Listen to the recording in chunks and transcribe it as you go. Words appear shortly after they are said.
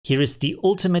Here is the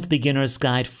ultimate beginner's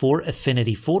guide for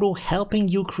Affinity Photo, helping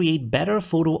you create better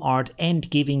photo art and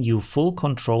giving you full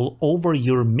control over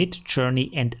your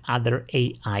MidJourney and other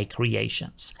AI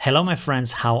creations. Hello my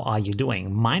friends, how are you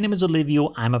doing? My name is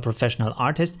Olivio, I'm a professional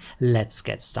artist. Let's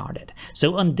get started.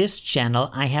 So on this channel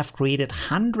I have created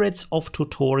hundreds of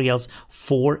tutorials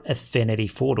for Affinity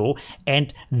Photo,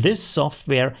 and this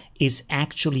software is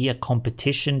actually a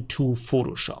competition to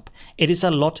Photoshop. It is a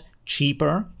lot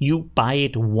cheaper. You buy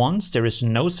it once, there is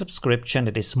no subscription,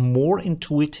 it is more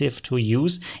intuitive to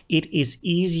use, it is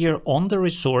easier on the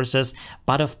resources,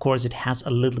 but of course it has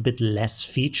a little bit less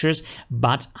features,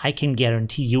 but I can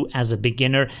guarantee you as a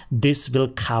beginner this will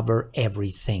cover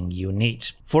everything you need.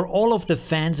 For all of the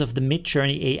fans of the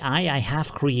MidJourney AI, I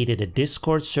have created a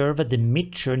Discord server. The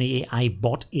MidJourney AI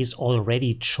bot is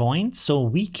already joined, so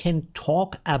we can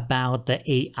talk about the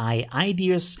AI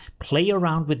ideas, play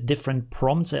around with different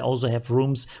prompts. I also have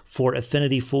rooms for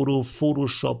Affinity Photo,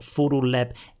 Photoshop,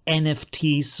 Photolab,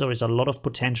 NFTs, so there's a lot of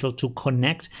potential to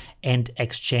connect and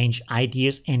exchange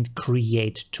ideas and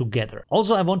create together.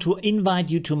 Also, I want to invite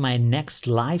you to my next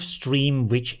live stream,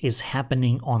 which is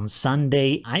happening on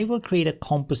Sunday. I will create a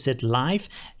composite live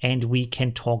and we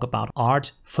can talk about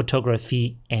art,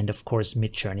 photography, and of course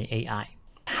MidJourney AI.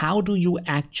 How do you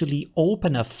actually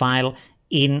open a file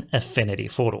in Affinity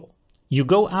Photo? You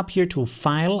go up here to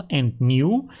File and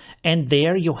New, and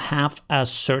there you have a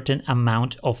certain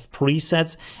amount of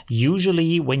presets.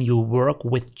 Usually when you work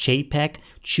with JPEG,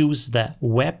 choose the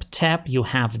Web tab. You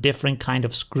have different kind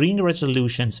of screen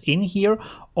resolutions in here,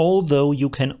 although you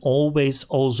can always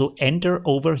also enter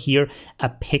over here a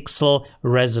pixel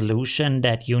resolution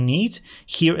that you need.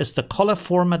 Here is the color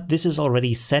format. This is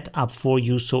already set up for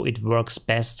you, so it works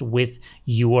best with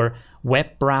your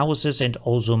web browsers and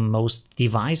also most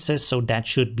devices, so that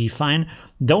should be fine.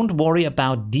 Don't worry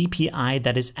about DPI,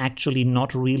 that is actually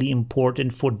not really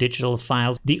important for digital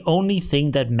files. The only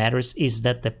thing that matters is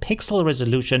that the pixel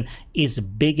resolution is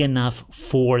big enough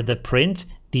for the print.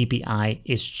 DPI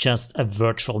is just a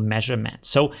virtual measurement.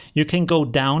 So you can go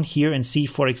down here and see,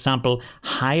 for example,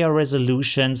 higher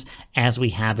resolutions as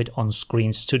we have it on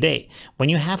screens today. When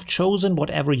you have chosen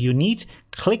whatever you need,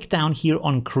 click down here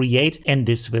on Create, and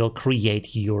this will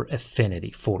create your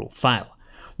Affinity Photo file.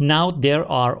 Now there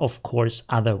are of course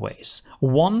other ways.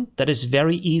 One that is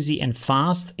very easy and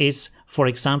fast is, for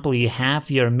example, you have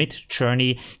your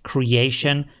MidJourney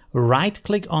creation, right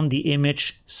click on the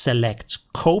image, select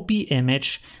copy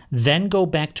image, then go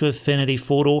back to Affinity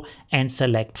Photo and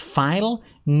select File,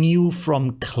 New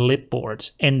from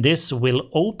Clipboard, and this will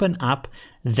open up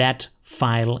that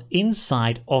file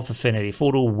inside of Affinity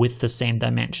Photo with the same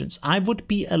dimensions. I would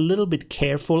be a little bit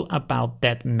careful about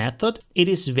that method. It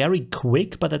is very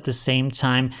quick, but at the same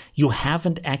time, you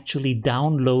haven't actually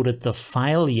downloaded the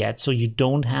file yet, so you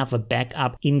don't have a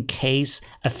backup in case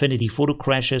Affinity Photo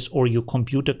crashes or your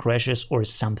computer crashes or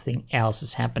something else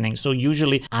is happening. So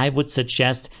usually I would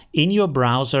suggest in your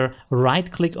browser,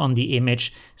 right click on the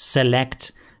image,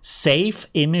 select Save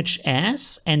Image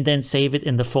As, and then save it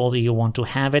in the folder you want to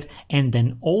have it, and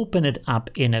then open it up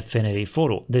in Affinity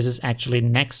Photo. This is actually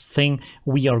next thing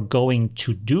we are going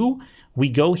to do. We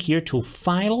go here to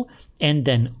File and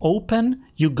then Open.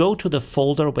 You go to the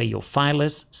folder where your file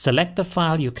is, select the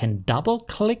file, you can double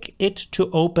click it to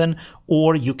open,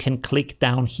 or you can click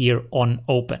down here on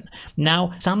Open.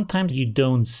 Now, sometimes you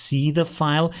don't see the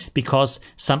file because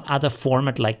some other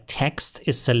format like text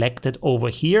is selected over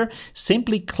here.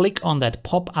 Simply click on that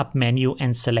pop-up menu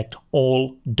and select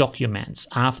All Documents.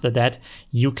 After that,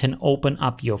 you can open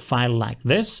up your file like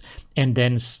this and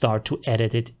then start to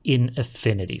edit it in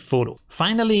Affinity Photo.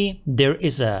 Finally, there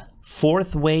is a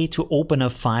fourth way to open a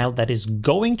file, that is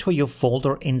going to your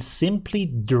folder and simply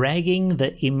dragging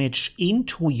the image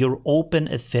into your open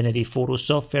Affinity Photo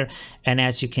software. And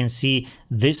as you can see,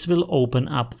 this will open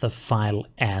up the file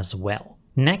as well.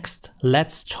 Next,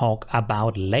 let's talk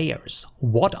about layers.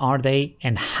 What are they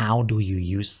and how do you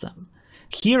use them?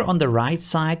 Here on the right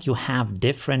side, you have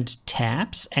different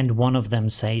tabs and one of them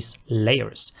says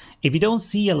Layers. If you don't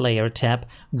see a layer tab,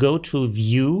 go to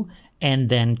View and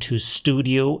then to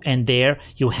Studio, and there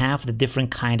you have the different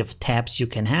kind of tabs you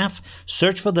can have.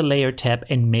 Search for the layer tab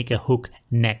and make a hook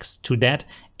next to that,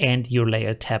 and your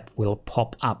layer tab will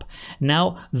pop up.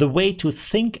 Now, the way to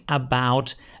think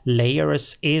about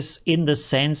layers is in the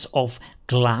sense of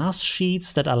glass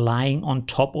sheets that are lying on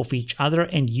top of each other,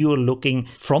 and you're looking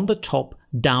from the top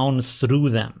down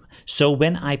through them. So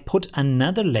when I put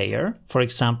another layer, for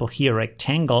example here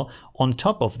rectangle, on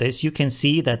top of this, you can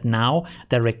see that now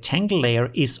the rectangle layer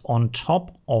is on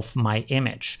top of my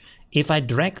image. if I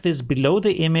drag this below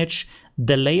the image,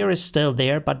 the layer is still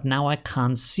there, but now I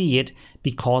can't see it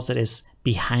because it is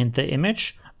behind the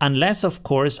image. Unless, of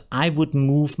course, I would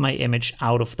move my image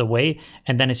out of the way.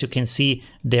 And then as you can see,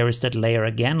 there is that layer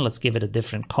again. Let's give it a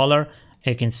different color.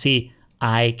 You can see,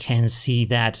 I can see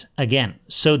that again.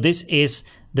 So this is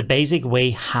the basic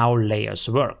way how layers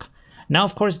work. Now,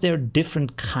 of course, there are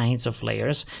different kinds of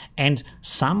layers, and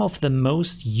some of the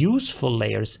most useful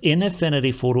layers in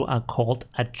Affinity Photo are called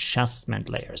adjustment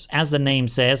layers. As the name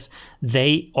says,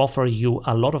 they offer you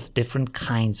a lot of different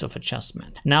kinds of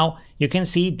adjustment. Now, you can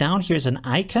see down here is an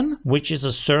icon, which is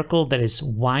a circle that is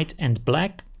white and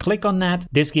black. Click on that.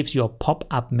 This gives you a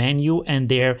pop-up menu, and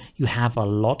there you have a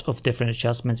lot of different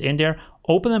adjustments in there.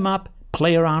 Open them up,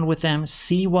 play around with them,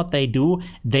 see what they do.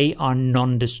 They are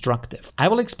non-destructive. I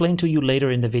will explain to you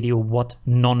later in the video what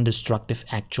non-destructive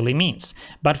actually means.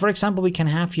 But for example, we can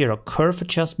have here a curve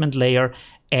adjustment layer,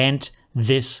 and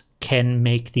this can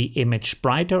make the image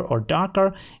brighter or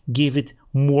darker, give it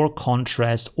more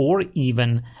contrast or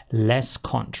even less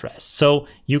contrast. So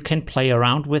you can play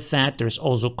around with that. There's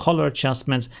also color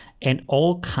adjustments and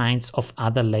all kinds of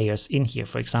other layers in here.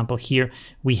 For example, here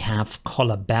we have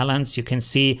color balance. You can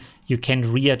see you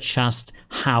can readjust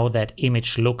how that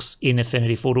image looks in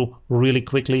Affinity Photo really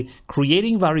quickly,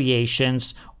 creating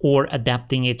variations or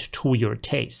adapting it to your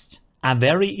taste. A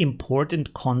very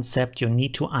important concept you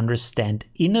need to understand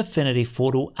in Affinity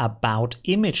Photo about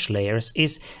image layers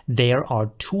is there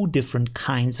are two different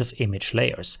kinds of image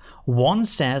layers. One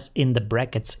says in the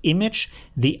brackets image,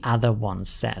 the other one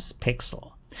says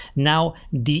pixel. Now,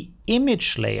 the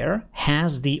image layer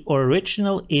has the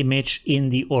original image in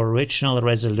the original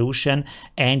resolution,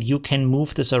 and you can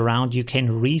move this around. You can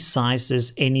resize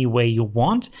this any way you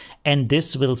want, and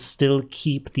this will still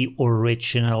keep the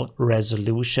original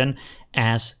resolution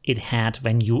as it had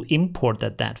when you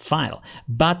imported that file.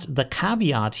 But the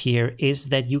caveat here is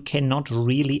that you cannot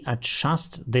really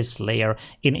adjust this layer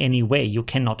in any way. You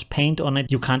cannot paint on it,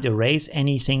 you can't erase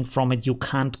anything from it, you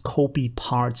can't copy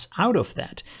parts out of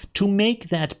that. To make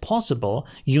that possible,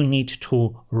 you need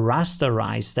to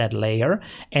rasterize that layer,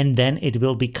 and then it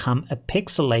will become a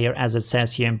pixel layer, as it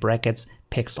says here in brackets,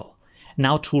 pixel.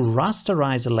 Now, to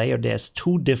rasterize a layer, there's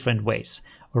two different ways.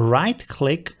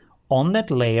 Right-click on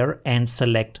that layer and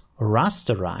select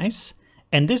rasterize,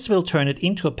 and this will turn it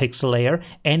into a pixel layer,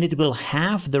 and it will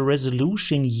have the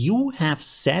resolution you have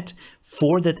set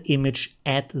for that image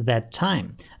at that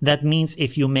time. That means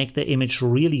if you make the image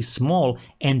really small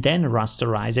and then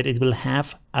rasterize it, it will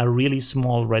have a really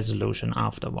small resolution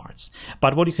afterwards.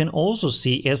 But what you can also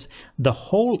see is the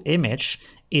whole image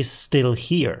is still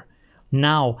here.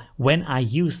 Now, when I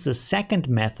use the second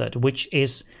method, which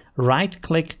is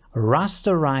right-click,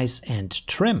 rasterize, and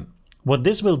trim, what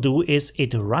this will do is it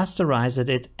rasterizes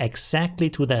it exactly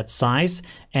to that size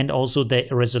and also the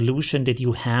resolution that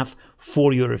you have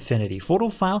for your Affinity Photo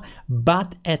file,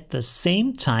 but at the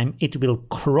same time it will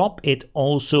crop it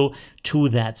also to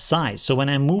that size. So when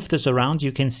I move this around,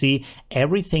 you can see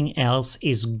everything else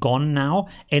is gone now,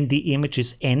 and the image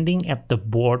is ending at the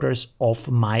borders of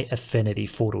my Affinity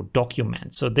Photo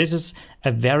document. So this is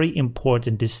a very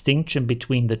important distinction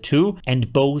between the two,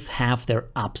 and both have their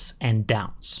ups and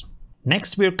downs.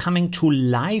 Next, we're coming to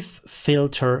live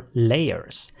filter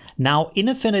layers. Now, in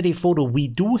Affinity Photo, we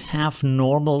do have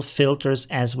normal filters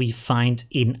as we find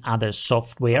in other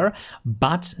software,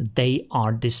 but they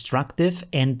are destructive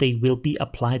and they will be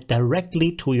applied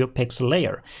directly to your pixel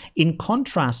layer. In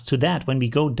contrast to that, when we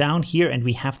go down here and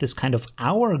we have this kind of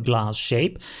hourglass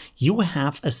shape, you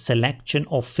have a selection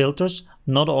of filters,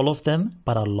 not all of them,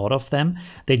 but a lot of them,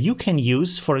 that you can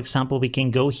use. For example, we can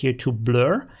go here to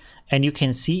blur, and you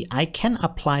can see I can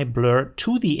apply blur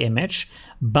to the image,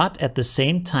 but at the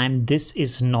same time, this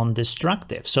is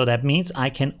non-destructive. So that means I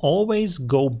can always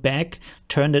go back,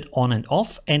 turn it on and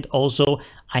off. And also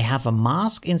I have a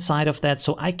mask inside of that,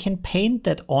 so I can paint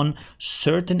that on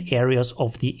certain areas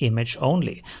of the image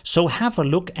only. So have a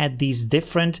look at these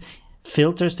different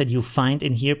filters that you find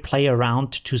in here, play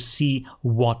around to see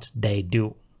what they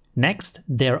do. Next,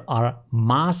 there are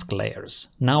mask layers.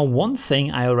 Now, one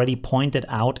thing I already pointed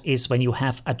out is when you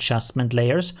have adjustment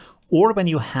layers or when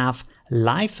you have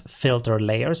live filter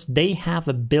layers, they have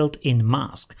a built-in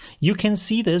mask. You can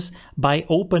see this by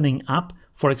opening up,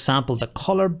 for example, the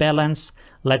color balance.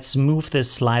 Let's move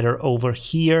this slider over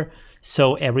here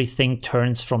so everything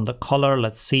turns from the color.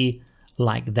 Let's see,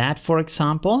 like that, for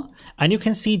example. And you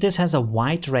can see this has a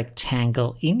white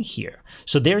rectangle in here.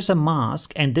 So there's a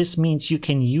mask, and this means you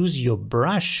can use your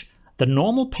brush, the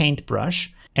normal paint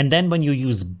brush, And then when you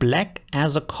use black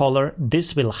as a color,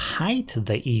 this will hide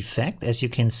the effect, as you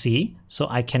can see. So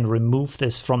I can remove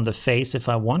this from the face if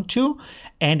I want to.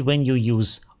 And when you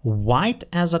use white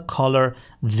as a color,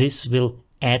 this will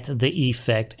add the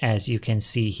effect, as you can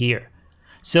see here.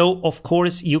 So of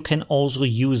course you can also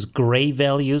use gray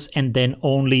values and then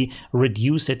only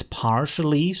reduce it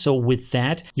partially. So with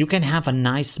that you can have a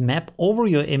nice map over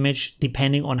your image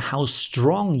depending on how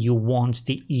strong you want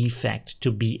the effect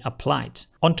to be applied.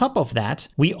 On top of that,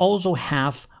 we also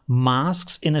have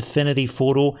masks in Affinity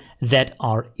Photo that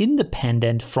are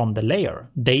independent from the layer.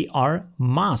 They are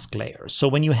mask layers. So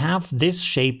when you have this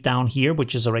shape down here,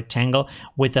 which is a rectangle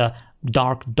with a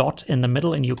dark dot in the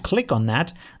middle, and you click on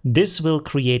that, this will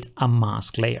create a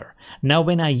mask layer. Now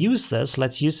when I use this,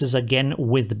 let's use this again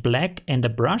with black and a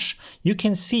brush, you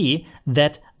can see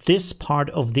that this part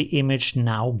of the image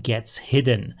now gets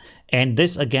hidden. And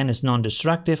this again is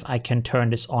non-destructive. I can turn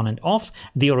this on and off.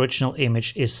 The original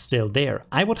image is still there.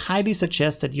 I would highly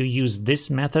suggest that you use this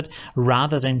method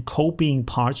rather than copying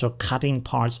parts or cutting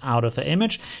parts out of an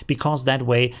image, because that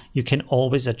way you can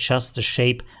always adjust the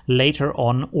shape later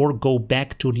on or go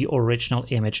back to the original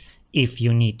image if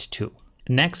you need to.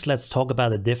 Next, let's talk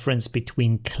about the difference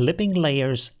between clipping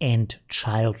layers and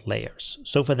child layers.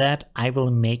 So for that, I will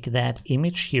make that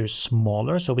image here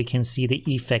smaller so we can see the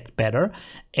effect better.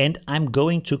 And I'm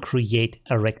going to create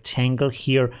a rectangle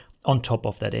here on top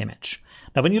of that image.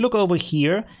 Now, when you look over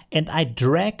here and I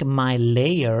drag my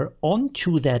layer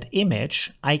onto that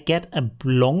image, I get a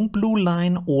long blue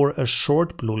line or a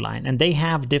short blue line, and they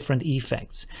have different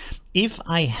effects. If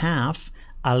I have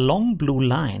a long blue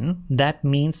line, that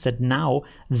means that now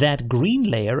that green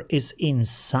layer is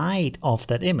inside of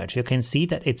that image. You can see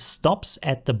that it stops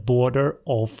at the border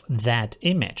of that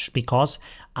image because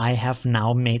I have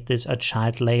now made this a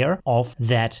child layer of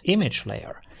that image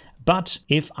layer. But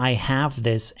if I have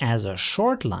this as a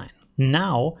short line,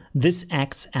 now this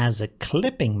acts as a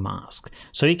clipping mask.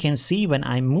 So you can see when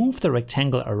I move the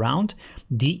rectangle around,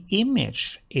 the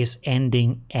image is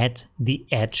ending at the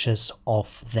edges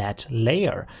of that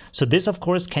layer. So this of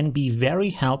course can be very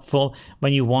helpful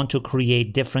when you want to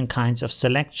create different kinds of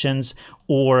selections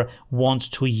or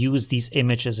want to use these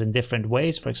images in different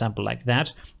ways, for example like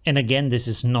that. And again, this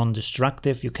is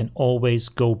non-destructive. You can always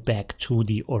go back to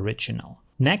the original.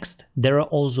 Next, there are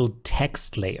also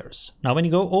text layers. Now, when you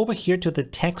go over here to the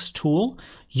text tool,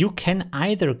 you can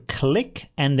either click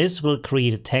and this will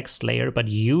create a text layer, but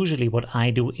usually what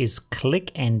I do is click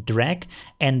and drag,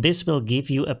 and this will give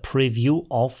you a preview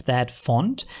of that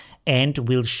font and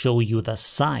will show you the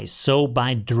size. So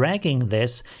by dragging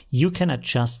this, you can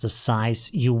adjust the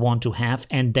size you want to have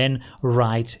and then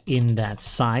write in that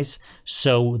size.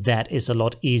 So that is a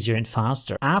lot easier and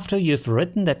faster. After you've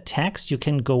written the text, you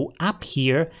can go up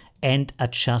here and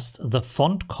adjust the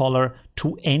font color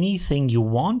to anything you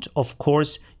want. Of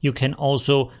course, you can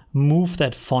also move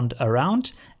that font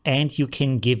around and you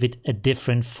can give it a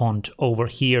different font over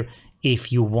here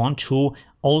if you want to.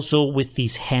 Also with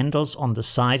these handles on the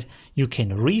side, you can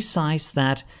resize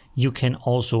that, you can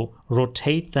also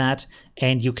rotate that,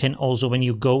 and you can also, when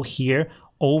you go here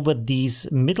over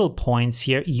these middle points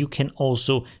here, you can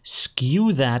also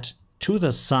skew that to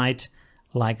the side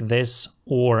like this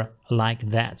or like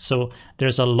that. So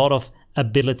there's a lot of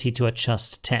ability to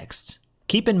adjust text.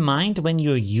 Keep in mind when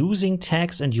you're using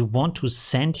text and you want to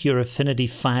send your Affinity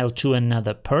file to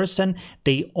another person,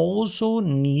 they also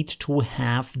need to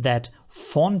have that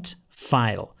font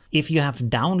file. If you have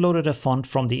downloaded a font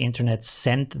from the internet,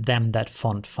 send them that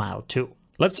font file too.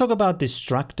 Let's talk about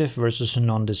destructive versus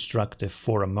non-destructive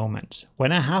for a moment.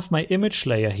 When I have my image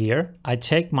layer here, I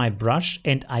take my brush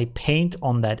and I paint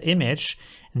on that image.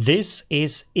 This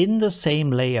is in the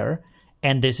same layer.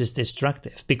 And this is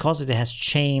destructive because it has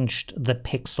changed the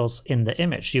pixels in the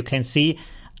image. You can see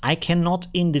I cannot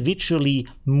individually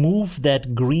move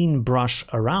that green brush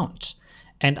around.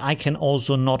 And I can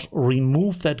also not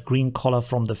remove that green color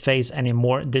from the face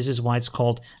anymore. This is why it's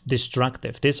called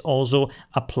destructive. This also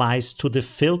applies to the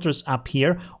filters up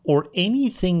here or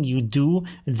anything you do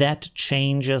that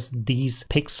changes these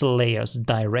pixel layers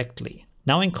directly.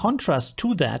 Now, in contrast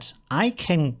to that, I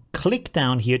can click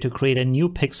down here to create a new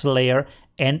pixel layer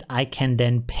and I can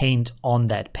then paint on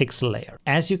that pixel layer.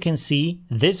 As you can see,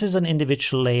 this is an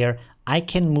individual layer. I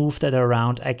can move that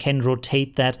around. I can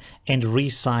rotate that and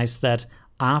resize that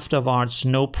afterwards,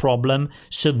 no problem.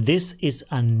 So this is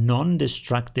a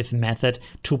non-destructive method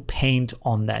to paint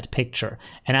on that picture.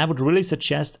 And I would really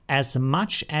suggest as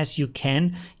much as you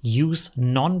can use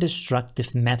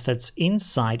non-destructive methods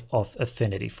inside of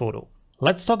Affinity Photo.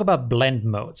 Let's talk about blend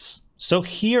modes. So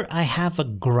here I have a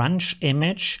grunge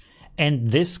image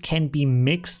and this can be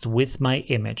mixed with my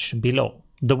image below.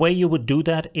 The way you would do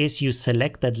that is you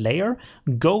select that layer,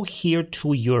 go here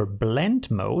to your blend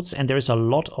modes, and there's a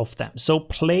lot of them. So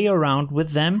play around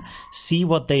with them, see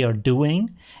what they are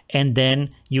doing, and then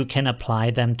you can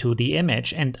apply them to the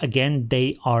image. And again,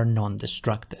 they are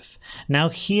non-destructive. Now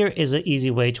here is an easy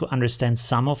way to understand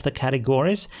some of the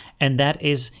categories, and that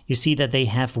is, you see that they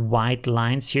have white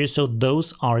lines here, so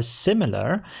those are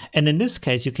similar. And in this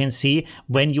case, you can see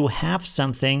when you have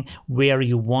something where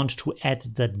you want to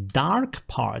add the dark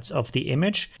parts of the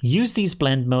image, use these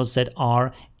blend modes that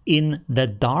are in the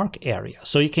dark area.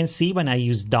 So you can see when I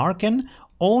use darken,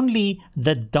 only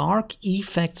the dark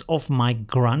effects of my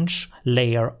grunge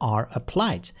layer are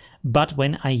applied. But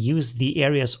when I use the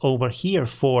areas over here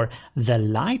for the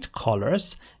light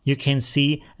colors, you can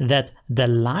see that the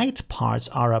light parts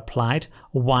are applied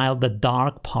while the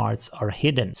dark parts are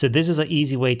hidden. So this is an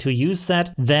easy way to use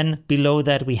that. Then below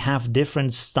that we have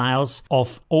different styles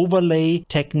of overlay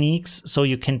techniques, so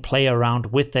you can play around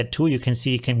with that too. You can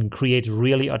see you can create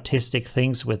really artistic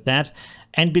things with that.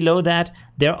 And below that,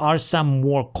 there are some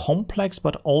more complex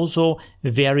but also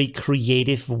very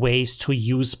creative ways to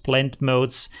use blend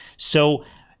modes. So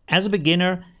as a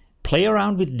beginner, play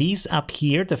around with these up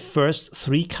here, the first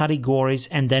 3 categories,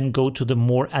 and then go to the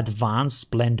more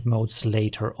advanced blend modes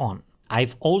later on.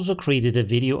 I've also created a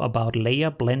video about layer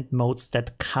blend modes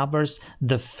that covers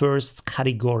the first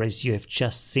categories you have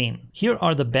just seen. Here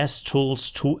are the best tools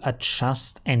to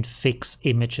adjust and fix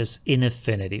images in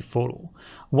Affinity Photo.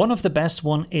 One of the best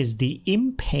one is the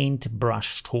Inpaint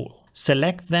Brush tool.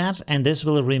 Select that and this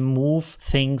will remove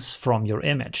things from your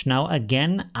image. Now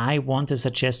again, I want to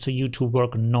suggest to you to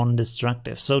work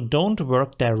non-destructive. So don't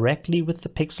work directly with the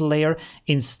pixel layer.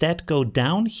 Instead, go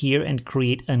down here and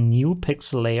create a new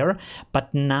pixel layer.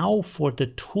 But now for the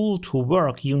tool to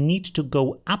work, you need to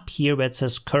go up here where it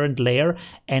says current layer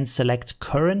and select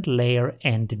current layer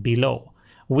and below.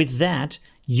 With that,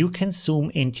 you can zoom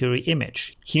into your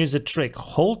image. Here's a trick.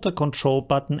 Hold the control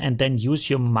button and then use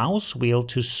your mouse wheel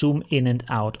to zoom in and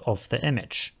out of the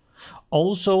image.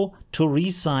 Also, to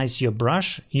resize your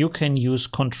brush, you can use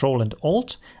Ctrl and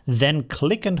Alt, then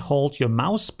click and hold your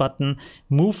mouse button,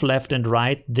 move left and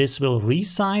right. This will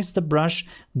resize the brush,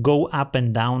 go up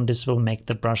and down. This will make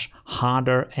the brush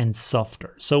harder and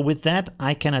softer. So with that,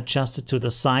 I can adjust it to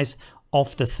the size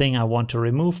of the thing I want to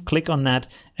remove. Click on that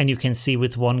and you can see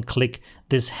with one click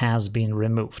this has been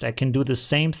removed. I can do the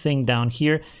same thing down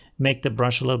here, make the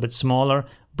brush a little bit smaller,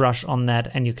 brush on that,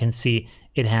 and you can see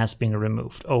it has been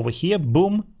removed. Over here,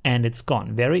 boom, and it's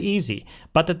gone. Very easy.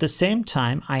 But at the same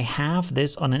time, I have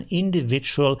this on an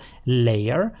individual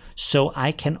layer, so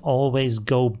I can always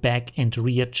go back and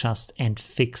readjust and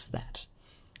fix that.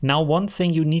 Now, one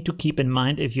thing you need to keep in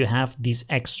mind if you have these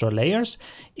extra layers,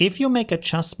 if you make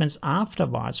adjustments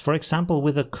afterwards, for example,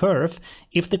 with a curve,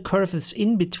 if the curve is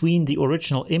in between the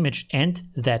original image and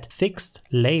that fixed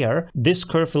layer, this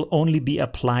curve will only be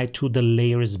applied to the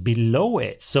layers below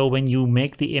it. So when you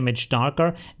make the image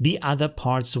darker, the other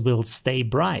parts will stay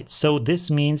bright. So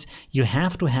this means you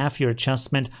have to have your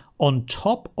adjustment on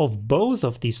top of both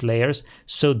of these layers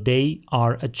so they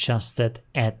are adjusted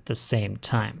at the same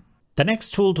time. The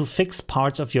next tool to fix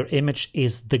parts of your image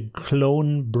is the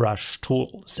Clone Brush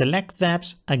tool. Select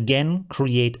that, again,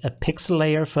 create a pixel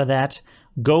layer for that,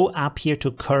 go up here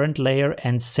to current layer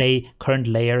and say current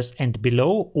layers and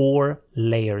below or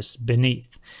layers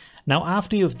beneath. Now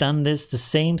after you've done this, the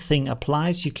same thing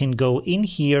applies. You can go in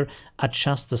here,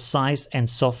 adjust the size and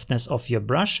softness of your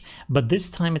brush, but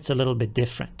this time it's a little bit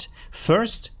different.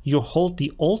 First, you hold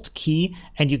the Alt key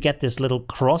and you get this little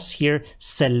cross here,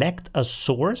 select a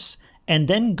source, and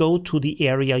then go to the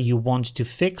area you want to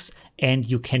fix and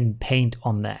you can paint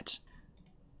on that.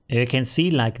 You can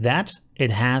see like that,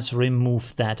 it has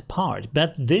removed that part,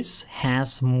 but this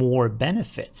has more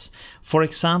benefits. For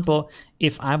example,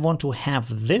 if I want to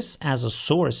have this as a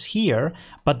source here,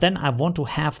 but then I want to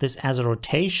have this as a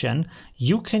rotation,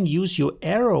 you can use your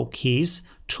arrow keys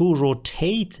to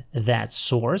rotate that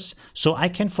source. So I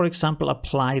can, for example,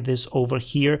 apply this over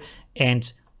here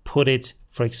and put it,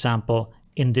 for example,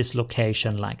 in this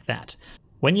location like that.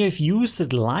 When you've used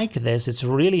it like this, it's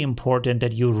really important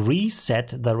that you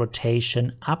reset the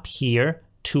rotation up here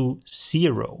to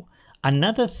 0.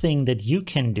 Another thing that you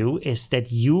can do is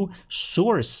that you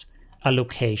source a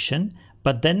location,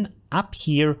 but then up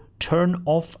here turn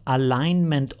off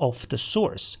alignment of the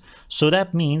source. So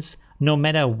that means no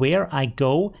matter where I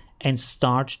go and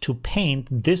start to paint,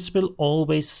 this will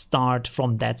always start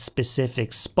from that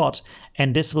specific spot,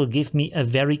 and this will give me a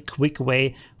very quick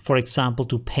way, for example,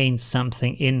 to paint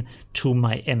something in to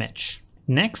my image.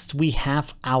 Next, we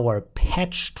have our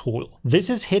patch tool. This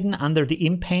is hidden under the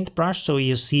Inpaint Brush. So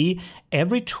you see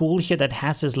every tool here that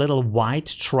has this little white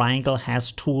triangle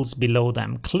has tools below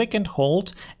them. Click and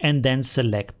hold and then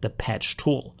select the patch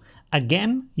tool.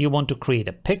 Again, you want to create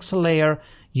a pixel layer.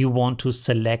 You want to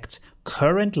select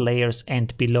current layers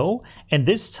and below. And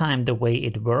this time the way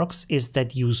it works is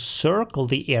that you circle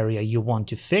the area you want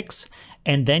to fix,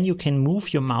 and then you can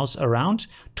move your mouse around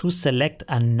to select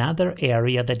another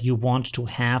area that you want to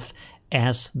have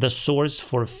as the source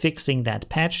for fixing that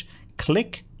patch.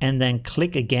 Click and then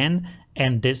click again,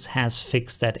 and this has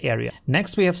fixed that area.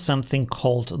 Next, we have something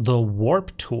called the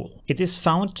warp tool. It is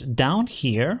found down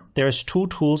here. There's two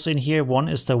tools in here. One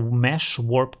is the mesh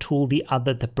warp tool, the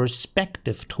other the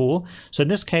perspective tool. So in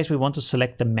this case, we want to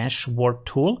select the mesh warp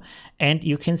tool, and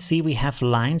you can see we have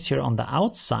lines here on the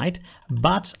outside,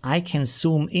 but I can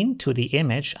zoom into the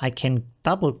image. I can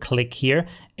double click here,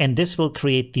 and this will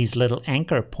create these little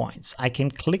anchor points. I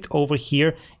can click over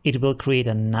here. It will create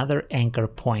another anchor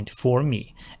point for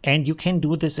me. And you can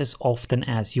do this as often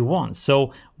as you want.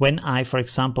 So when I, for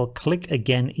example, click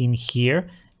again in here,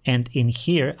 and in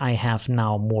here I have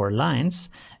now more lines.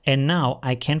 And now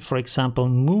I can, for example,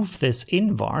 move this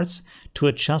inwards to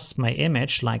adjust my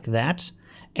image like that.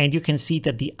 And you can see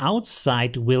that the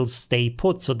outside will stay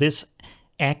put. So this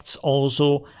acts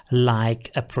also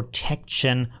like a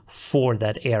protection for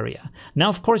that area. Now,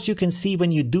 of course, you can see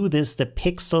when you do this, the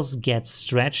pixels get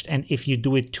stretched, and if you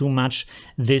do it too much,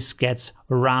 this gets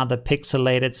rather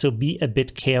pixelated. So be a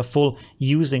bit careful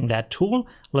using that tool.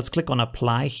 Let's click on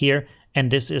apply here, and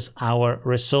this is our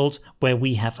result where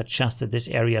we have adjusted this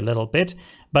area a little bit,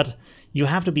 but you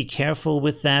have to be careful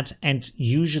with that and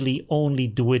usually only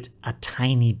do it a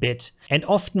tiny bit. And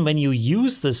often when you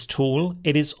use this tool,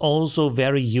 it is also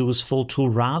very useful to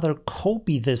rather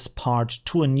copy this part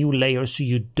to a new layer so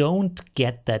you don't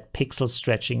get that pixel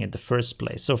stretching in the first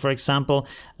place. So for example,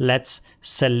 let's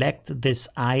select this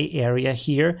eye area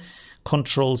here.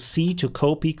 Control C to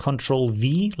copy, Control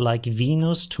V like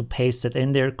Venus to paste it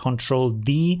in there, Control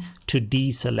D to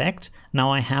deselect.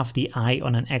 Now I have the eye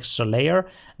on an extra layer.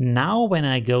 Now when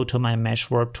I go to my mesh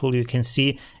warp tool, you can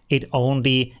see it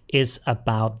only is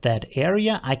about that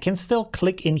area. I can still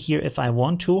click in here if I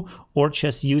want to, or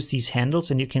just use these handles,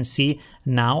 and you can see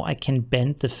now I can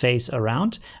bend the face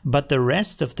around, but the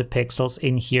rest of the pixels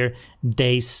in here,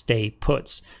 they stay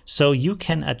put. So you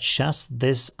can adjust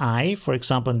this eye, for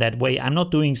example, in that way. I'm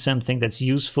not doing something that's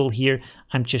useful here.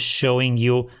 I'm just showing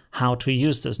you how to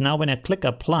use this. Now when I click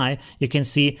apply, you can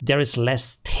see there is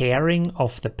less tearing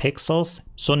of the pixels.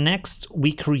 So next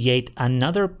we create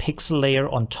another pixel layer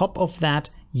on top of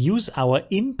that, use our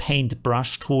Inpaint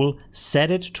Brush tool,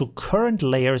 set it to current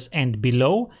layers and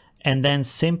below, and then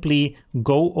simply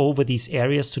go over these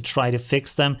areas to try to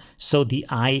fix them so the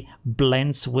eye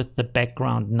blends with the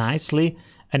background nicely.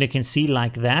 And you can see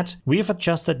like that, we've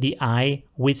adjusted the eye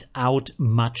without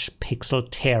much pixel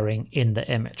tearing in the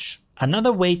image.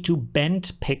 Another way to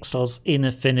bend pixels in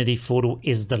Affinity Photo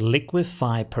is the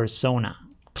Liquify Persona.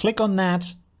 Click on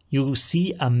that, you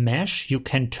see a mesh, you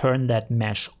can turn that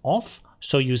mesh off,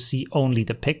 so you see only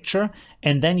the picture,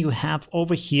 and then you have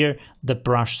over here the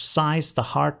brush size, the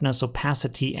hardness,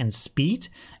 opacity, and speed.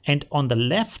 And on the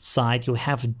left side, you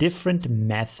have different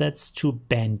methods to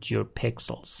bend your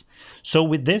pixels. So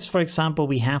with this, for example,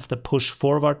 we have the push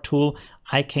forward tool.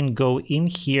 I can go in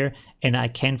here and I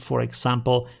can, for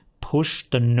example, push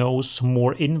the nose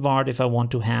more inward if I want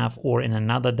to have, or in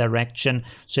another direction.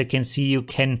 So you can see you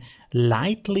can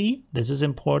lightly, this is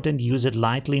important, use it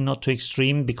lightly, not too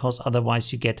extreme, because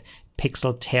otherwise you get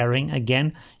pixel tearing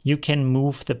again. You can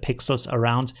move the pixels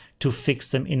around to fix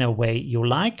them in a way you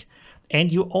like. And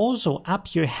you also up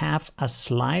here have a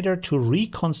slider to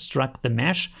reconstruct the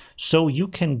mesh, so you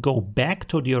can go back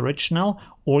to the original,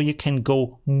 or you can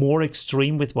go more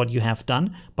extreme with what you have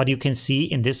done. But you can see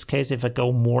in this case, if I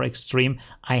go more extreme,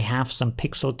 I have some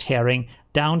pixel tearing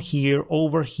down here,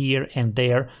 over here, and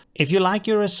there. If you like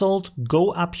your result,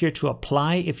 go up here to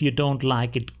apply. If you don't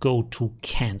like it, go to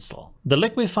cancel. The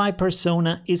Liquify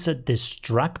Persona is a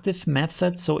destructive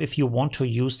method, so if you want to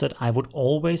use that, I would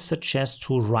always suggest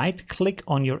to right click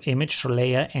on your image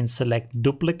layer and select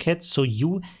duplicate, so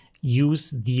you use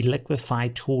the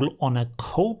Liquify tool on a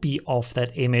copy of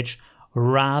that image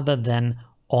rather than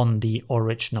on the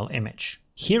original image.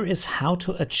 Here is how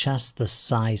to adjust the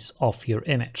size of your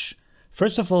image.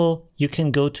 First of all, you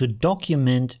can go to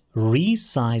Document,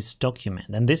 Resize Document,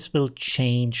 and this will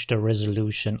change the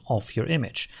resolution of your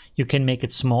image. You can make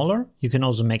it smaller, you can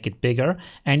also make it bigger,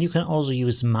 and you can also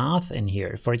use math in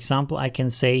here. For example, I can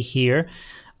say here,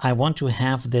 I want to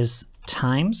have this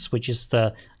times, which is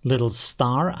the little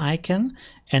star icon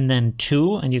and then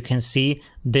 2, and you can see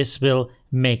this will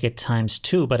make it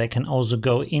 ×2, but I can also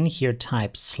go in here,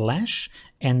 type slash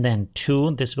and then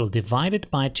 2. This will divide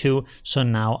it by 2, so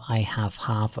now I have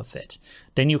half of it.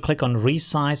 Then you click on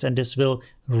resize and this will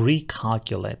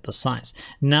recalculate the size.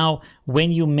 Now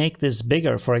when you make this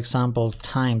bigger, for example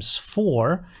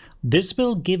 ×4, this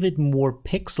will give it more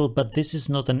pixel, but this is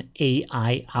not an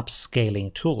AI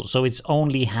upscaling tool. So it's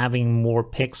only having more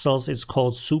pixels. It's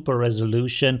called super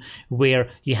resolution, where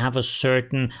you have a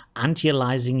certain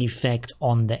anti-aliasing effect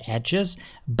on the edges,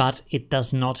 but it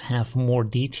does not have more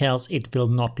details. It will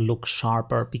not look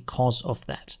sharper because of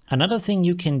that. Another thing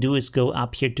you can do is go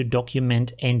up here to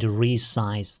document and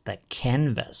resize the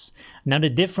canvas. Now the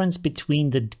difference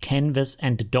between the canvas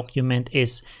and the document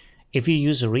is, if you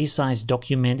use a Resize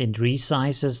Document, it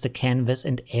resizes the canvas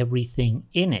and everything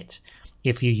in it.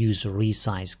 If you use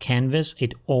Resize Canvas,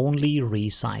 it only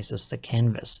resizes the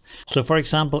canvas. So for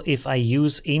example, if I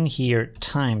use in here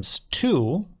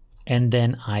 ×2 and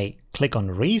then I click on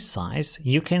resize,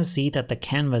 you can see that the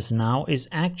canvas now is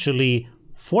actually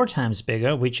 4 times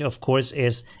bigger, which of course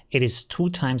is, it is 2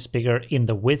 times bigger in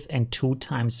the width and 2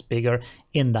 times bigger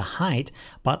in the height.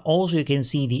 But also you can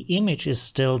see the image is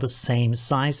still the same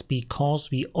size because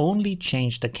we only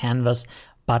changed the canvas,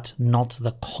 but not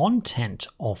the content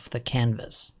of the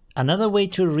canvas. Another way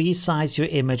to resize your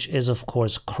image is of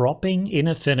course cropping. In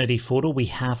Affinity Photo we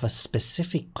have a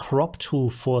specific crop tool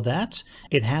for that.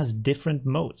 It has different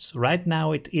modes. Right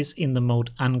now it is in the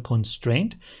mode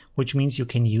unconstrained, which means you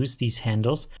can use these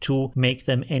handles to make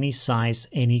them any size,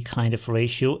 any kind of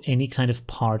ratio, any kind of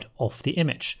part of the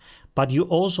image. But you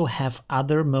also have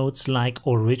other modes like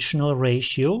original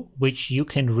ratio, which you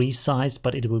can resize,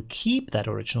 but it will keep that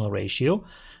original ratio.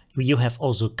 You have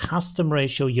also custom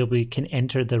ratio. You can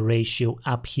enter the ratio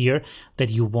up here that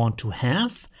you want to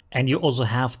have. And you also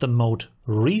have the mode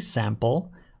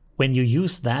resample. When you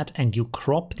use that and you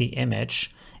crop the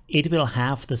image, it will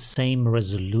have the same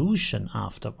resolution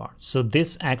afterwards. So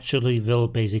this actually will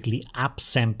basically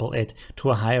upsample it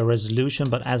to a higher resolution.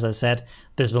 But as I said,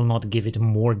 this will not give it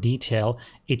more detail.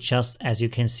 It just, as you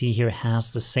can see here,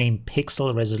 has the same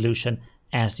pixel resolution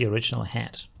as the original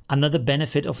had. Another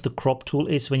benefit of the crop tool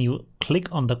is when you click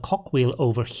on the cogwheel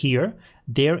over here,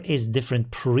 there is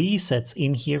different presets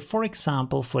in here, for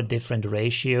example, for different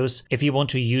ratios. If you want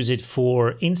to use it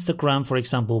for Instagram, for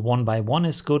example, 1:1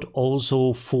 is good.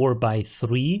 Also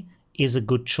 4:3 is a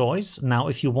good choice. Now,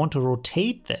 if you want to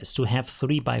rotate this to have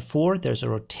 3:4, there's a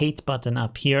rotate button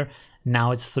up here.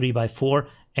 Now it's 3:4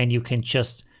 and you can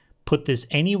just put this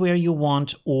anywhere you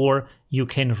want, or you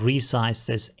can resize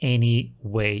this any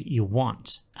way you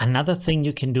want. Another thing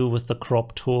you can do with the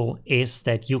crop tool is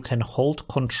that you can hold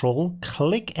Control,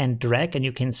 click and drag, and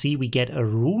you can see we get a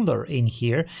ruler in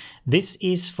here. This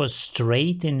is for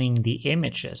straightening the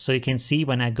images. So you can see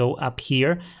when I go up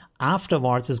here,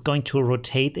 afterwards it's going to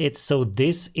rotate it. So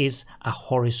this is a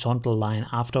horizontal line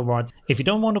afterwards. If you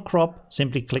don't want to crop,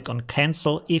 simply click on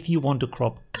Cancel. If you want to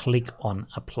crop, click on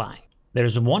Apply.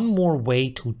 There's one more way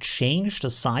to change the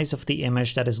size of the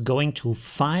image, that is going to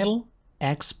File,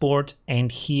 Export, and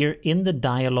here in the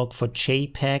dialog for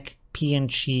JPEG,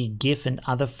 PNG, GIF and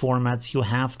other formats, you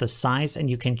have the size and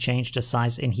you can change the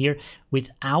size in here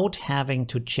without having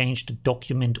to change the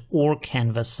document or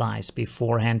canvas size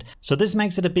beforehand. So this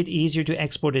makes it a bit easier to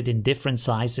export it in different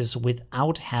sizes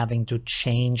without having to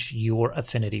change your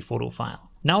Affinity Photo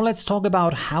file. Now let's talk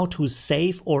about how to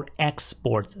save or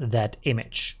export that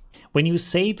image. When you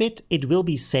save it, it will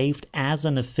be saved as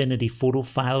an Affinity Photo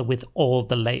file with all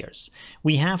the layers.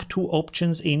 We have 2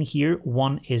 options in here.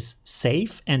 One is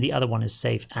Save and the other one is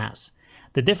Save As.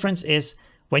 The difference is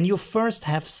when you first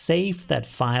have saved that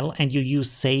file and you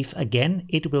use Save again,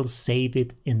 it will save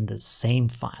it in the same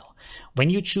file. When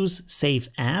you choose Save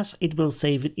As, it will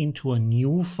save it into a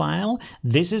new file.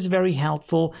 This is very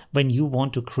helpful when you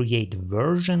want to create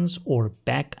versions or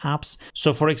backups.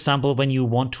 So for example, when you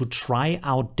want to try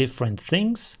out different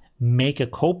things, make a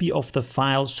copy of the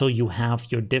file so you have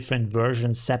your different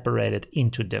versions separated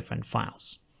into different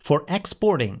files. For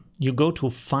exporting, you go to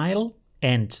File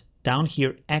and down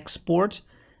here Export.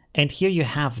 And here you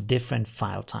have different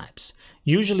file types.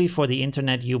 Usually for the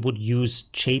internet, you would use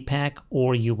JPEG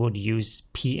or you would use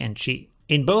PNG.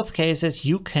 In both cases,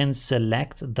 you can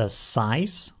select the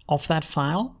size of that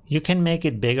file. You can make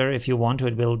it bigger if you want to.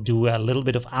 It will do a little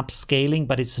bit of upscaling,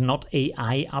 but it's not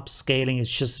AI upscaling.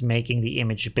 It's just making the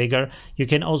image bigger. You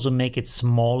can also make it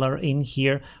smaller in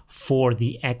here for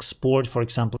the export. For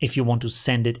example, if you want to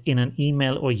send it in an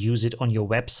email or use it on your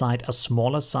website, a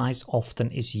smaller size often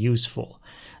is useful.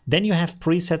 Then you have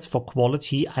presets for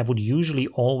quality. I would usually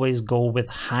always go with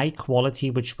high quality,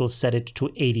 which will set it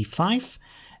to 85.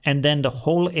 And then the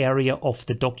whole area of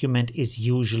the document is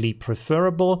usually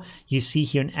preferable. You see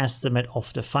here an estimate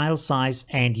of the file size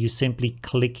and you simply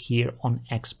click here on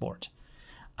export.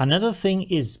 Another thing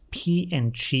is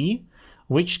PNG,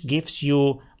 which gives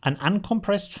you an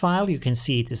uncompressed file. You can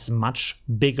see it is much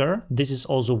bigger. This is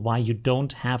also why you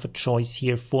don't have a choice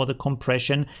here for the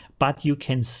compression, but you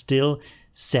can still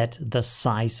set the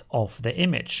size of the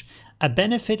image. A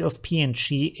benefit of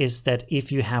PNG is that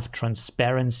if you have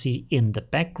transparency in the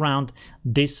background,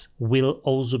 this will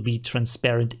also be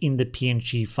transparent in the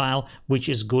PNG file, which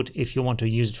is good if you want to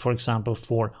use it, for example,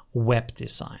 for web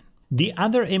design. The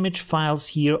other image files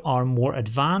here are more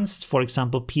advanced. For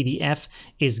example, PDF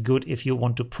is good if you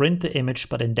want to print the image,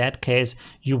 but in that case,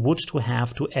 you would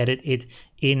have to edit it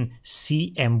in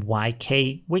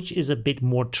CMYK, which is a bit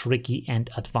more tricky and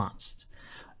advanced.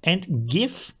 And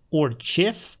GIF or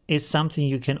GIF is something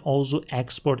you can also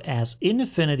export as in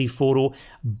Affinity Photo,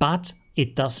 but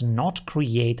it does not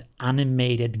create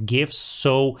animated GIFs,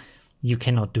 so you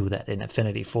cannot do that in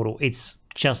Affinity Photo. It's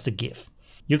just a GIF.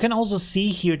 You can also see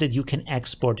here that you can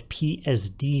export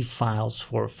PSD files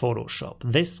for Photoshop.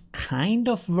 This kind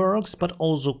of works, but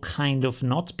also kind of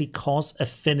not, because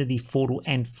Affinity Photo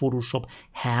and Photoshop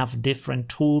have different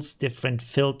tools, different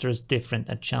filters, different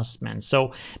adjustments.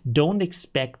 So don't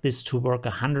expect this to work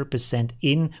 100%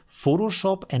 in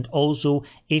Photoshop. And also,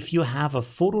 if you have a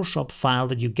Photoshop file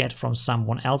that you get from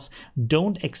someone else,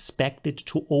 don't expect it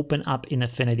to open up in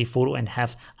Affinity Photo and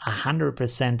have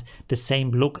 100% the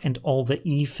same look and all the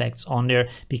effects on there,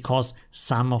 because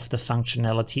some of the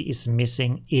functionality is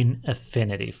missing in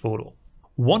Affinity Photo.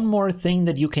 One more thing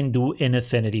that you can do in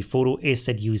Affinity Photo is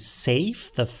that you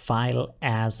save the file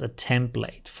as a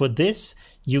template. For this,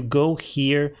 you go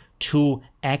here to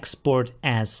export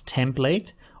as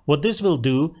template. What this will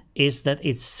do is that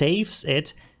it saves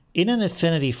it in an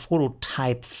Affinity Photo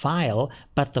type file,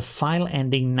 but the file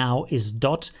ending now is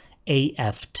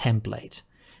 .af template.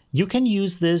 You can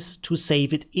use this to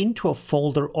save it into a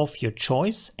folder of your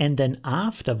choice, and then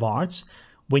afterwards,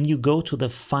 when you go to the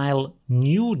File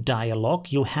New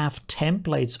dialog, you have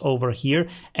templates over here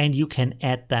and you can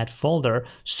add that folder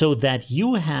so that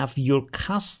you have your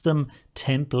custom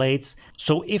templates.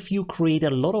 So if you create a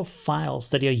lot of files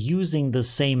that are using the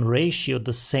same ratio,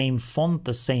 the same font,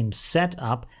 the same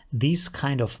setup, these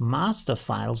kind of master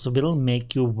files will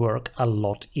make your work a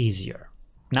lot easier.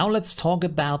 Now let's talk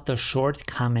about the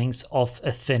shortcomings of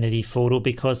Affinity Photo,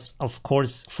 because of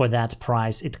course for that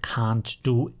price it can't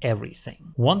do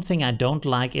everything. One thing I don't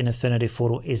like in Affinity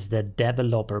Photo is the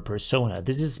developer persona.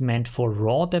 This is meant for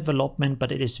raw development,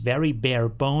 but it is very bare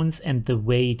bones and the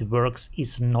way it works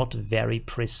is not very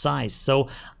precise. So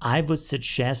I would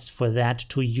suggest for that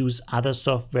to use other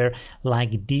software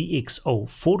like DxO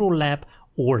Photolab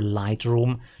or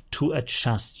Lightroom to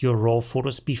adjust your raw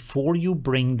photos before you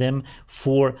bring them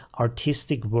for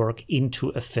artistic work into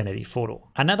Affinity Photo.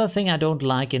 Another thing I don't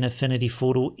like in Affinity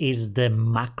Photo is the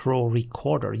macro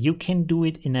recorder. You can do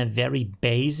it in a very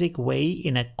basic way,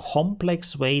 in a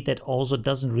complex way that also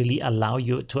doesn't really allow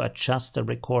you to adjust the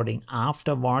recording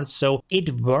afterwards. So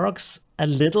it works a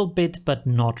little bit, but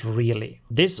not really.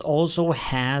 This also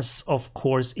has, of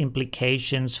course,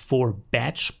 implications for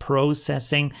batch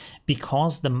processing,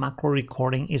 because the macro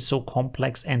recording is so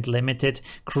complex and limited.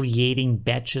 Creating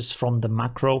batches from the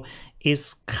macro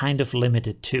is kind of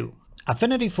limited too.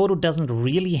 Affinity Photo doesn't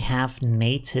really have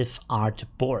native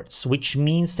artboards, which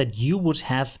means that you would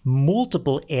have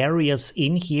multiple areas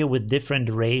in here with different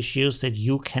ratios that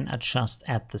you can adjust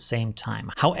at the same time.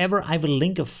 However, I will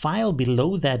link a file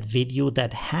below that video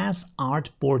that has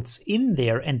artboards in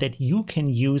there and that you can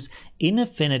use in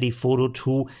Affinity Photo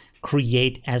to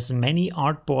create as many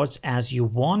artboards as you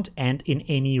want and in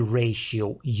any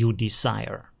ratio you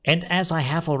desire. And as I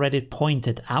have already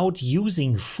pointed out,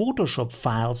 using Photoshop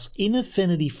files in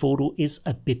Affinity Photo is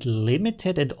a bit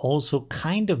limited and also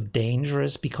kind of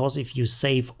dangerous, because if you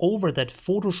save over that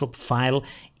Photoshop file,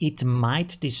 it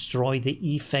might destroy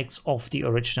the effects of the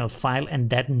original file and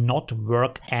that not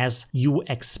work as you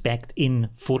expect in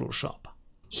Photoshop.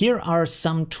 Here are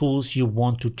some tools you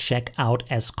want to check out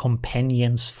as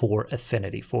companions for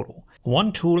Affinity Photo.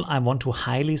 One tool I want to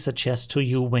highly suggest to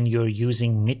you when you're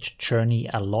using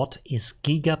MidJourney a lot is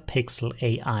Gigapixel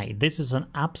AI. This is an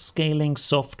upscaling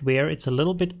software. It's a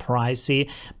little bit pricey,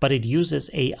 but it uses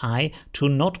AI to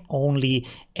not only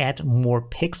add more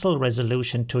pixel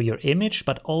resolution to your image,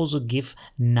 but also give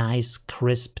nice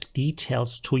crisp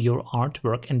details to your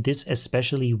artwork. And this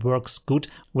especially works good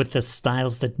with the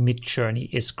styles that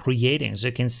MidJourney is creating. So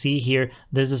you can see here,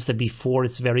 this is the before.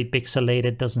 It's very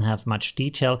pixelated, doesn't have much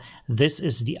detail. This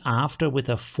is the after with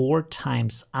a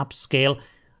 4x upscale,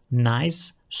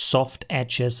 nice soft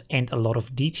edges and a lot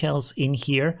of details in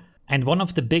here. And one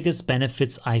of the biggest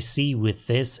benefits I see with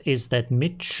this is that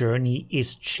MidJourney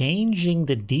is changing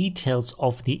the details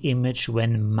of the image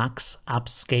when max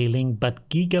upscaling, but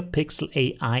Gigapixel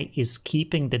AI is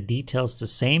keeping the details the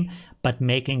same, but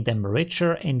making them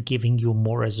richer and giving you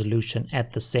more resolution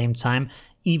at the same time,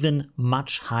 even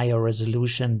much higher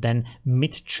resolution than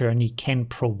MidJourney can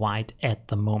provide at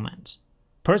the moment.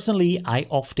 Personally, I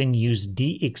often use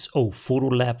DxO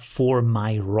Photolab for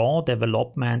my raw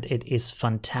development. It is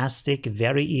fantastic,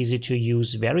 very easy to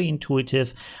use, very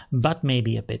intuitive, but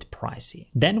maybe a bit pricey.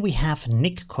 Then we have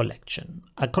Nik Collection,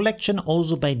 a collection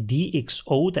also by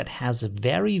DxO that has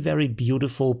very, very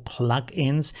beautiful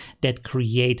plugins that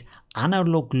create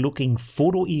analog looking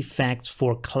photo effects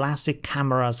for classic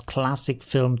cameras, classic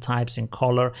film types in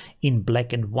color, in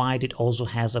black and white. It also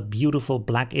has a beautiful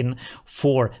plugin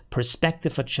for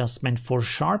perspective adjustment, for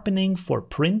sharpening, for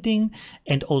printing,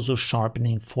 and also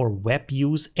sharpening for web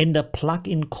use. And a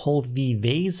plugin called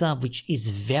Viveza, which is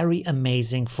very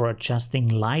amazing for adjusting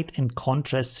light and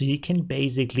contrast, so you can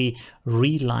basically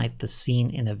relight the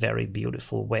scene in a very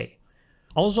beautiful way.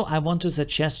 Also, I want to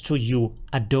suggest to you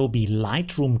Adobe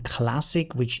Lightroom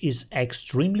Classic, which is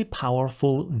extremely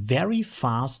powerful, very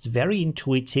fast, very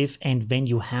intuitive, and when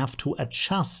you have to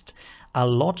adjust a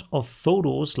lot of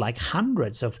photos, like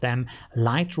hundreds of them,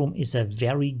 Lightroom is a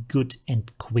very good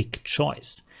and quick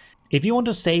choice. If you want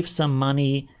to save some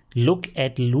money, look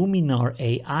at Luminar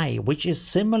AI, which is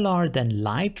similar than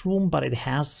Lightroom, but it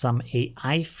has some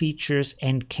AI features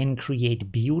and can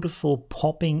create beautiful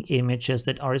popping images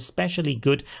that are especially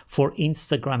good for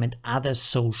Instagram and other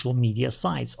social media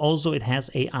sites. Also, it has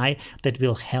AI that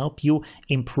will help you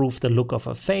improve the look of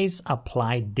a face,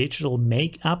 apply digital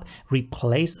makeup,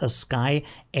 replace a sky,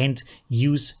 and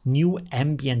use new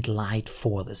ambient light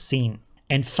for the scene.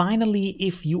 And finally,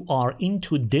 if you are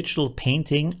into digital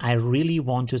painting, I really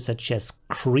want to suggest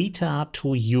Krita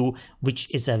to you, which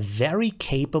is a very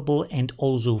capable and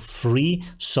also free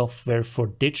software for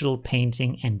digital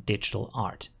painting and digital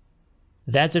art.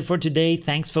 That's it for today.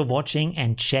 Thanks for watching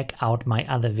and check out my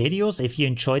other videos. If you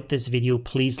enjoyed this video,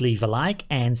 please leave a like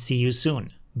and see you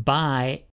soon. Bye.